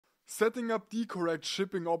Setting up the correct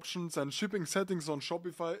shipping options and shipping settings on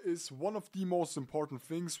Shopify is one of the most important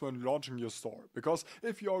things when launching your store, because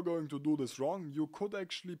if you are going to do this wrong, you could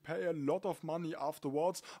actually pay a lot of money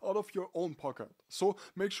afterwards out of your own pocket. So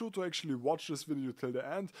make sure to actually watch this video till the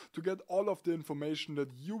end to get all of the information that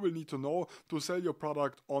you will need to know to sell your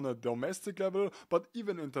product on a domestic level, but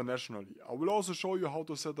even internationally. I will also show you how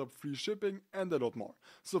to set up free shipping and a lot more.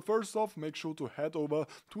 So first off, make sure to head over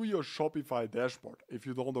to your Shopify dashboard. If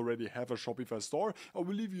you don't already have a Shopify store, I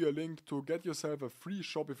will leave you a link to get yourself a free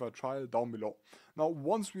Shopify trial down below. Now,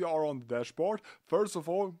 once we are on the dashboard, first of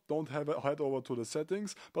all, don't head over to the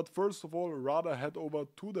settings, but first of all, rather head over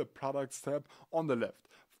to the products tab on the left.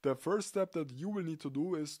 The first step that you will need to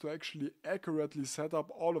do is to actually accurately set up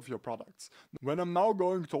all of your products. When I'm now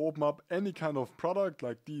going to open up any kind of product,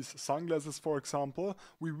 like these sunglasses for example,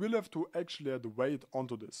 we will have to actually add weight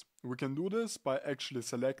onto this. We can do this by actually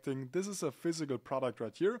selecting this is a physical product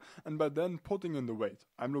right here, and by then putting in the weight.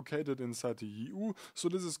 I'm located inside the EU, so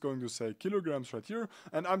this is going to say kilograms right here,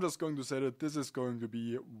 and I'm just going to say that this is going to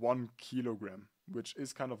be 1 kilogram. Which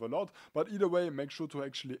is kind of a lot, but either way, make sure to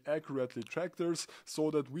actually accurately track this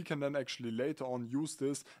so that we can then actually later on use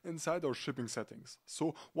this inside our shipping settings.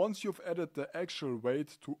 So once you've added the actual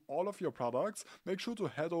weight to all of your products, make sure to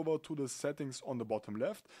head over to the settings on the bottom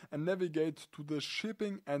left and navigate to the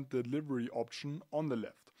shipping and delivery option on the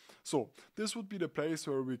left. So this would be the place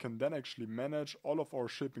where we can then actually manage all of our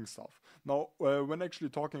shipping stuff. Now, when actually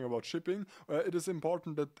talking about shipping, it is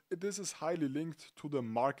important that this is highly linked to the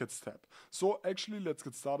markets tab. So actually, let's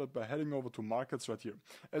get started by heading over to markets right here.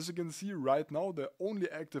 As you can see right now, the only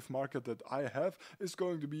active market that I have is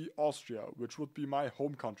going to be Austria, which would be my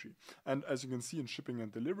home country. And as you can see in shipping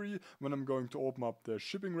and delivery, when I'm going to open up the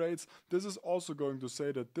shipping rates, this is also going to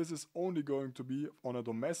say that this is only going to be on a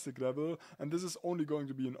domestic level, and this is only going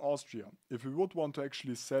to be in Austria. If we would want to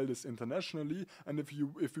actually sell this internationally, and if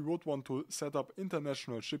we would want to set up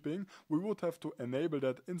international shipping, we would have to enable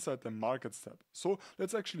that inside the markets tab. So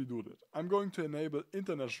let's actually do that. I'm going to enable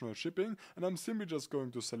international shipping, and I'm simply just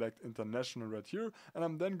going to select international right here, and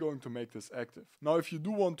I'm then going to make this active. Now, if you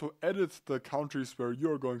do want to edit the countries where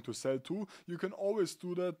you're going to sell to, you can always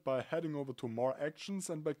do that by heading over to more actions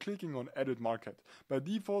and by clicking on edit market. By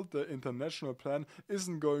default, the international plan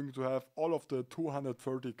isn't going to have all of the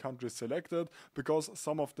 230 countries selected, because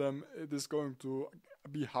some of them it is going to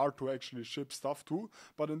be hard to actually ship stuff to.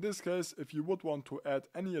 But in this case, if you would want to add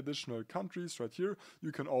any additional countries right here,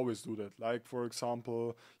 you can always do that. Like for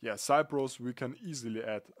example, Cyprus we can easily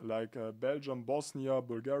add, like Belgium, Bosnia,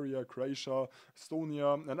 Bulgaria, Croatia,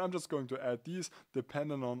 Estonia, and I'm just going to add these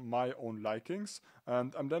depending on my own likings,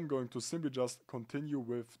 and I'm then going to simply just continue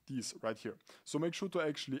with these right here. So make sure to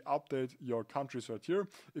actually update your countries right here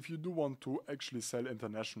if you do want to actually sell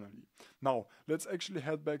internationally. Now let's actually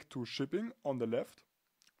head back to shipping on the left.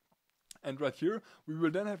 And right here, we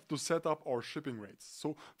will then have to set up our shipping rates.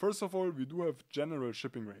 So first of all, we do have general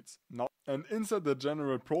shipping rates. Now, and inside the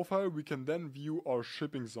general profile, we can then view our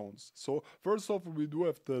shipping zones. So first of all, we do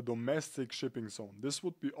have the domestic shipping zone. This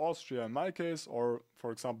would be Austria in my case, or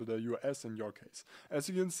for example, the US in your case. As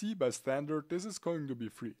you can see, by standard, this is going to be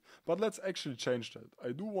free. But let's actually change that.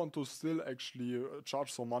 I do want to still actually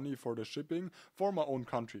charge some money for the shipping for my own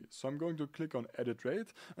country. So I'm going to click on edit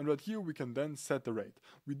rate, and right here, we can then set the rate.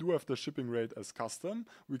 We do have the shipping rate as custom.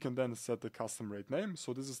 We can then set the custom rate name.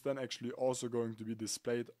 So this is then actually also going to be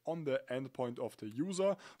displayed on the endpoint of the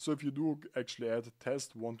user. So if you do actually add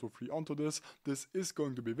test 1, 2, 3 onto this is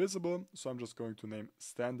going to be visible. So I'm just going to name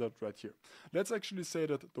standard right here. Let's actually say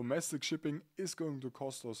that domestic shipping is going to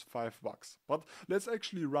cost us $5. But let's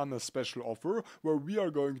actually run a special offer where we are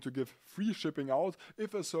going to give free shipping out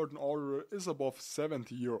if a certain order is above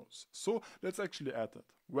 70 euros. So let's actually add that.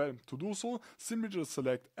 Well, to do so, simply just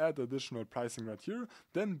select add additional pricing right here,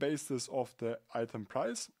 then base this off the item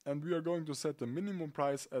price, and we are going to set the minimum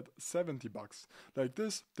price at $70. Like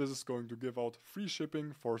this is going to give out free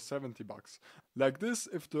shipping for $70. Like this,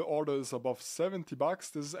 if the order is above $70,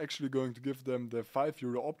 this is actually going to give them the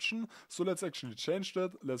 €5 option. So let's actually change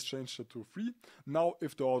that. Let's change that to free. Now,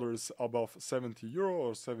 if the order is above €70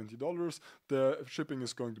 or $70, the shipping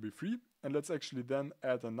is going to be free. And let's actually then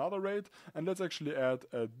add another rate, and let's actually add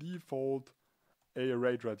a default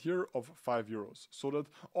rate right here of €5, so that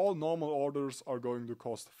all normal orders are going to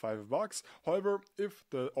cost $5. However, if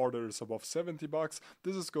the order is above $70,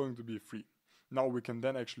 this is going to be free. Now we can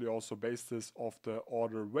then actually also base this off the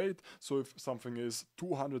order weight. So if something is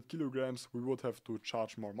 200 kilograms, we would have to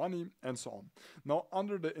charge more money and so on. Now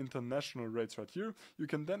under the international rates right here, you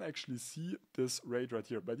can then actually see this rate right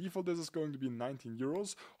here. By default, this is going to be 19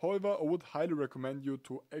 euros. However, I would highly recommend you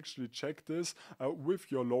to actually check this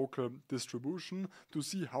with your local distribution to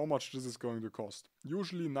see how much this is going to cost.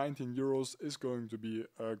 Usually 19 euros is going to be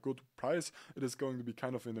a good price. It is going to be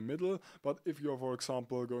kind of in the middle, but if you're, for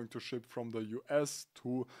example, going to ship from the US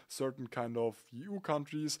to certain kind of EU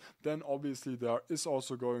countries, then obviously there is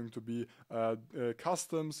also going to be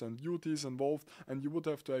customs and duties involved, and you would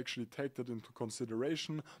have to actually take that into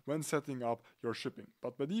consideration when setting up your shipping.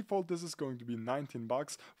 But by default, this is going to be 19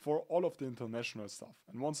 bucks for all of the international stuff.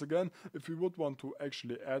 And once again, if we would want to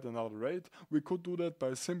actually add another rate, we could do that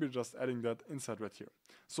by simply just adding that inside right here.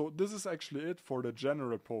 So this is actually it for the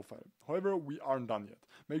general profile. However, we aren't done yet.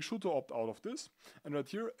 Make sure to opt out of this. And right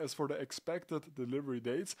here, as for the expected delivery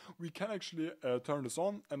dates, we can actually turn this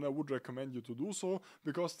on, and I would recommend you to do so,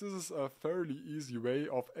 because this is a fairly easy way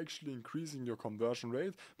of actually increasing your conversion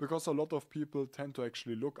rate, because a lot of people tend to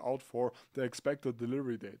actually look out for the expected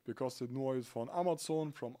delivery date because they know it from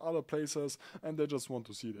Amazon, from other places, and they just want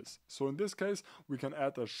to see this. So in this case, we can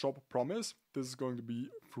add a shop promise. This is going to be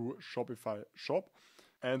through Shopify Shop.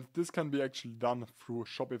 And this can be actually done through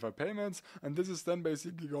Shopify payments, and this is then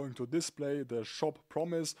basically going to display the shop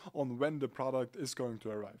promise on when the product is going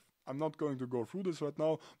to arrive. I'm not going to go through this right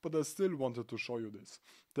now, but I still wanted to show you this.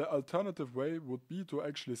 The alternative way would be to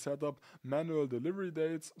actually set up manual delivery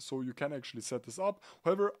dates, so you can actually set this up.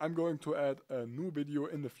 However, I'm going to add a new video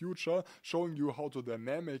in the future showing you how to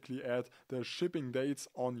dynamically add the shipping dates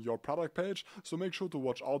on your product page, so make sure to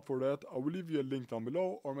watch out for that. I will leave you a link down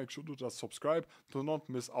below, or make sure to just subscribe to not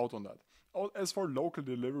miss out on that. As for local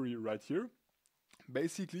delivery right here,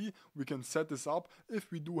 basically, we can set this up if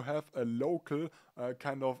we do have a local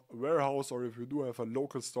kind of warehouse, or if we do have a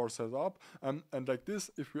local store set up. And like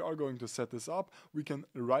this, if we are going to set this up, we can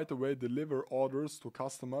right away deliver orders to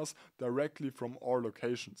customers directly from our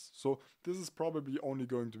locations. So this is probably only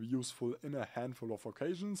going to be useful in a handful of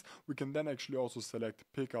occasions. We can then actually also select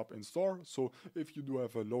pick up in store. So if you do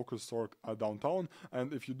have a local store downtown,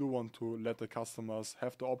 and if you do want to let the customers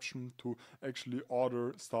have the option to actually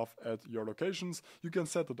order stuff at your locations, you can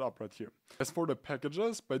set it up right here. As for the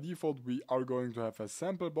packages, by default we are going to have a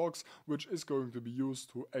sample box, which is going to be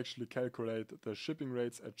used to actually calculate the shipping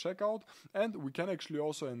rates at checkout, and we can actually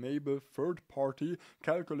also enable third-party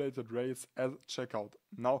calculated rates at checkout.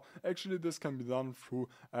 Now, actually this can be done through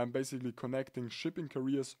basically connecting shipping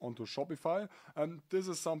carriers onto Shopify, and this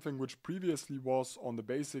is something which previously was on the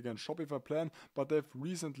basic and Shopify plan, but they've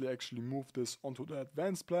recently actually moved this onto the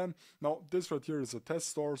advanced plan. Now, this right here is a test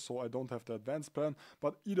store, so I don't have the advanced plan,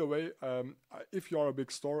 but either way, if you are a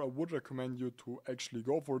big store, I would recommend you to actually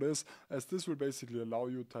go for this, as this will basically allow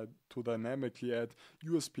you to dynamically add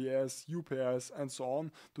USPS, UPS, and so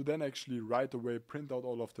on, to then actually right away print out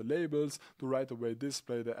all of the labels, to right away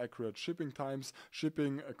display the accurate shipping times,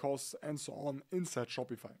 shipping costs, and so on inside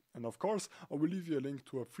Shopify. And of course, I will leave you a link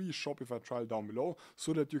to a free Shopify trial down below,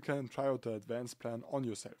 so that you can try out the advanced plan on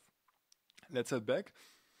yourself. Let's head back.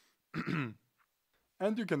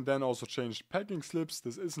 And you can then also change packing slips.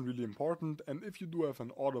 This isn't really important, and if you do have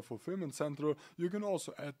an order fulfillment center, you can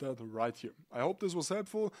also add that right here. I hope this was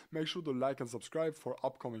helpful. Make sure to like and subscribe for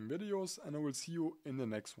upcoming videos, and I will see you in the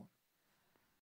next one.